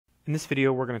In this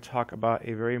video, we're going to talk about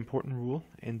a very important rule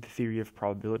in the theory of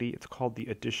probability. It's called the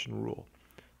addition rule.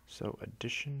 So,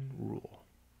 addition rule.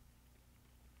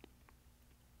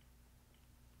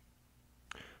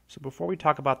 So before we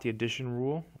talk about the addition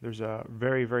rule, there's a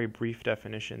very, very brief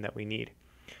definition that we need.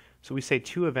 So we say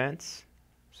two events.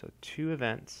 So two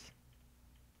events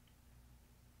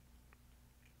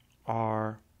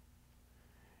are,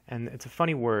 and it's a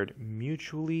funny word,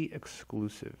 mutually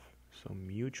exclusive. So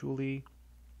mutually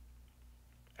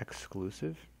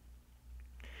exclusive.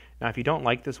 Now, if you don't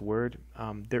like this word,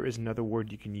 there is another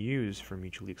word you can use for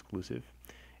mutually exclusive.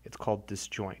 It's called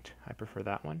disjoint. I prefer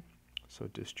that one. So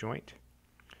disjoint.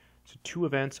 So two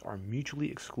events are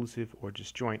mutually exclusive or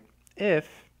disjoint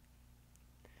if,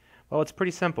 well, it's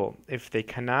pretty simple, if they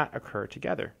cannot occur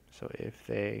together. So if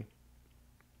they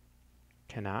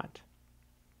cannot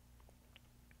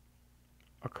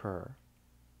occur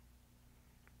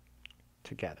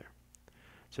together.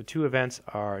 So two events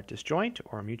are disjoint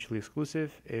or mutually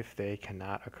exclusive if they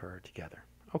cannot occur together.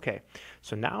 Okay,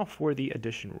 so now for the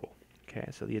addition rule. Okay,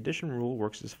 so the addition rule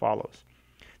works as follows.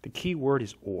 The key word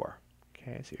is or.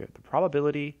 Okay, so you have the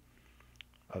probability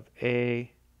of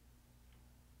A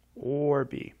or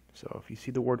B. So if you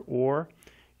see the word or,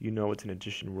 you know it's an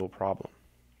addition rule problem.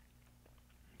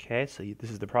 Okay, so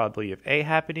this is the probability of A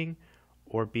happening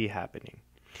or B happening.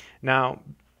 Now,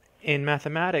 in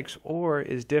mathematics, or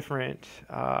is different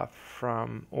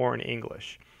from or in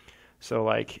English. So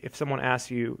like if someone asks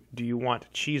you, do you want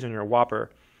cheese on your Whopper?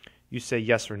 You say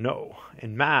yes or no.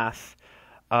 In math,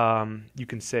 you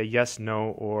can say yes,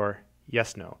 no, or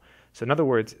yes, no. So in other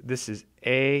words, this is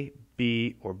A,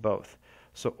 B, or both.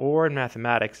 So or in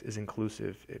mathematics is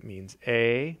inclusive. It means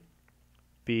A,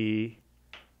 B,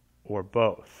 or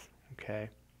both.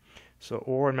 Okay? So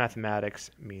or in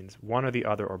mathematics means one or the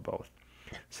other or both.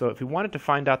 So if we wanted to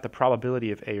find out the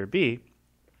probability of A or B,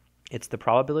 it's the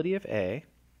probability of A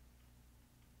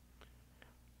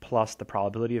plus the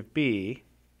probability of B.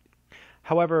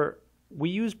 However, we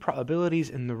use probabilities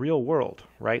in the real world,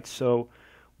 right? So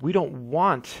we don't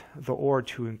want the or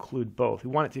to include both. We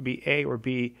want it to be A or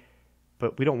B,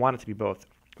 but we don't want it to be both.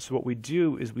 So what we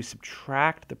do is we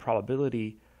subtract the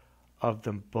probability of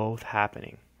them both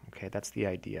happening. Okay, that's the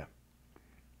idea.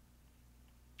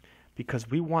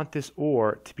 Because we want this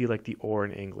or to be like the or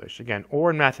in English. Again, or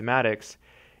in mathematics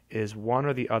is one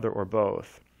or the other or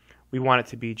both. We want it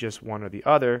to be just one or the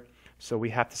other, so we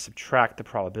have to subtract the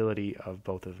probability of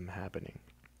both of them happening.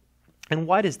 And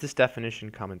why does this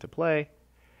definition come into play?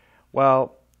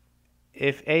 Well,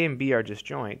 if A and B are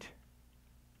disjoint,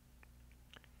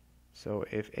 so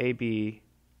if A, B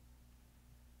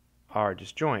are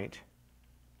disjoint,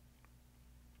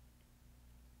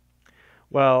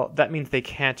 well, that means they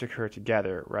can't occur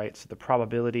together, right? So the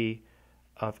probability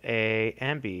of A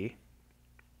and B,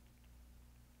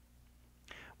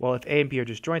 well, if A and B are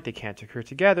disjoint, they can't occur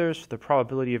together, so the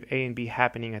probability of A and B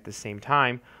happening at the same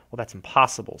time, well, that's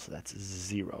impossible, so that's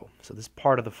 0. So this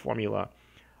part of the formula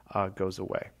goes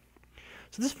away.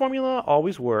 So this formula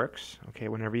always works, okay,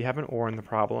 whenever you have an or in the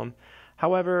problem.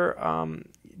 However,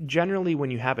 generally when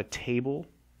you have a table,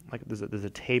 like there's a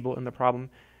table in the problem,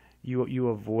 you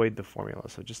avoid the formula.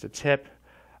 So just a tip,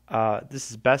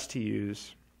 this is best to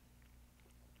use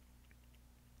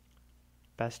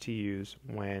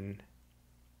when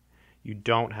you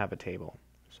don't have a table.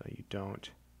 So you don't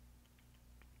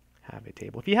have a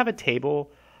table. If you have a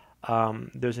table,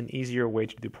 there's an easier way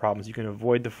to do problems. You can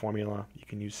avoid the formula. You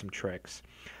can use some tricks.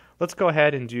 Let's go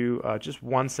ahead and do just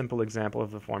one simple example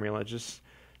of the formula, just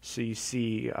so you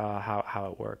see how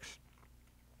it works.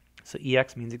 So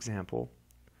EX means example.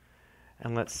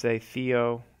 And let's say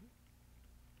Theo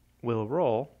will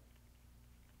roll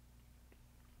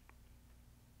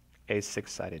a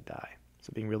six-sided die.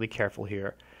 So being really careful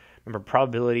here. Remember,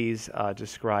 probabilities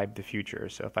describe the future.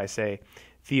 So if I say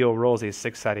Theo rolls a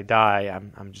six-sided die,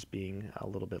 I'm just being a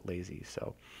little bit lazy.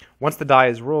 So once the die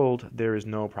is rolled, there is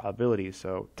no probability.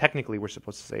 So technically, we're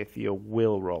supposed to say Theo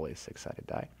will roll a six-sided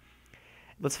die.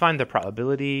 Let's find the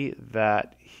probability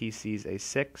that he sees a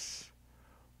 6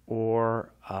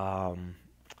 or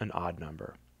an odd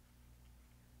number.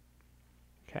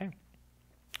 Okay.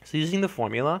 So using the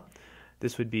formula,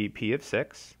 this would be P of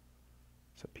 6.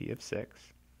 So P of 6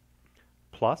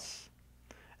 plus,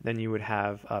 then you would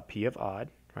have P of odd,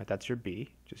 right? That's your B,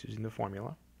 just using the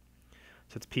formula.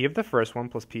 So it's P of the first one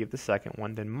plus P of the second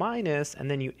one, then minus, and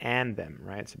then you and them,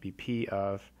 right? So it'd be P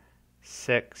of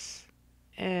 6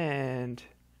 and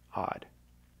odd.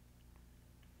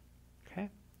 Okay.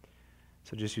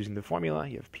 So just using the formula,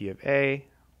 you have P of A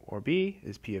or B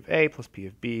is P of A plus P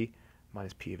of B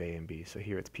minus P of A and B. So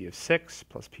here it's P of 6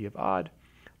 plus P of odd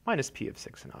minus p of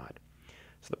 6 and odd.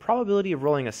 So the probability of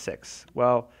rolling a 6,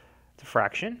 well, it's a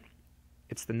fraction.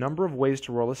 It's the number of ways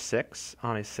to roll a 6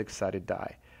 on a 6-sided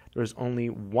die. There's only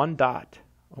one dot,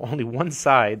 only one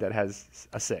side that has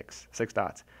a 6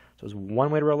 dots. So there's one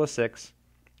way to roll a 6,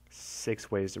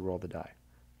 6 ways to roll the die,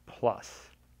 plus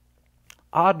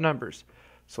odd numbers.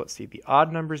 So let's see, the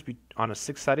odd numbers on a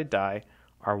 6-sided die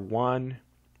are 1,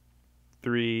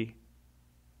 3,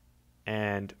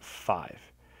 and 5.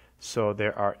 So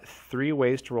there are 3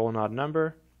 ways to roll an odd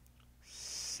number,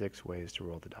 6 ways to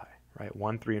roll the die, right?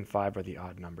 1, 3, and 5 are the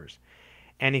odd numbers.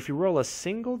 And if you roll a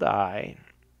single die,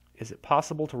 is it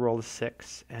possible to roll a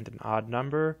 6 and an odd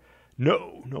number?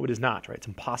 No, it is not, right? It's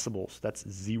impossible, so that's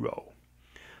 0.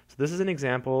 So this is an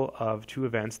example of two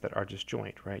events that are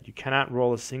disjoint, right? You cannot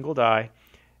roll a single die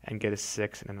and get a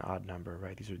 6 and an odd number,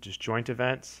 right? These are disjoint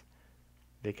events.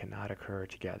 They cannot occur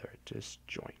together.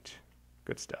 Disjoint.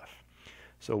 Good stuff.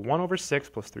 So 1 over 6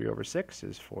 plus 3 over 6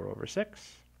 is 4 over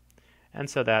 6. And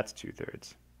so that's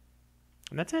 2/3.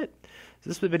 And that's it. So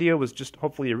this video was just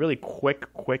hopefully a really quick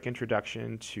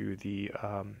introduction to the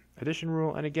addition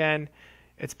rule. And again,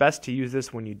 it's best to use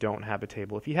this when you don't have a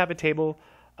table. If you have a table,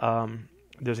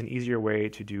 there's an easier way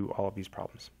to do all of these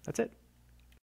problems. That's it.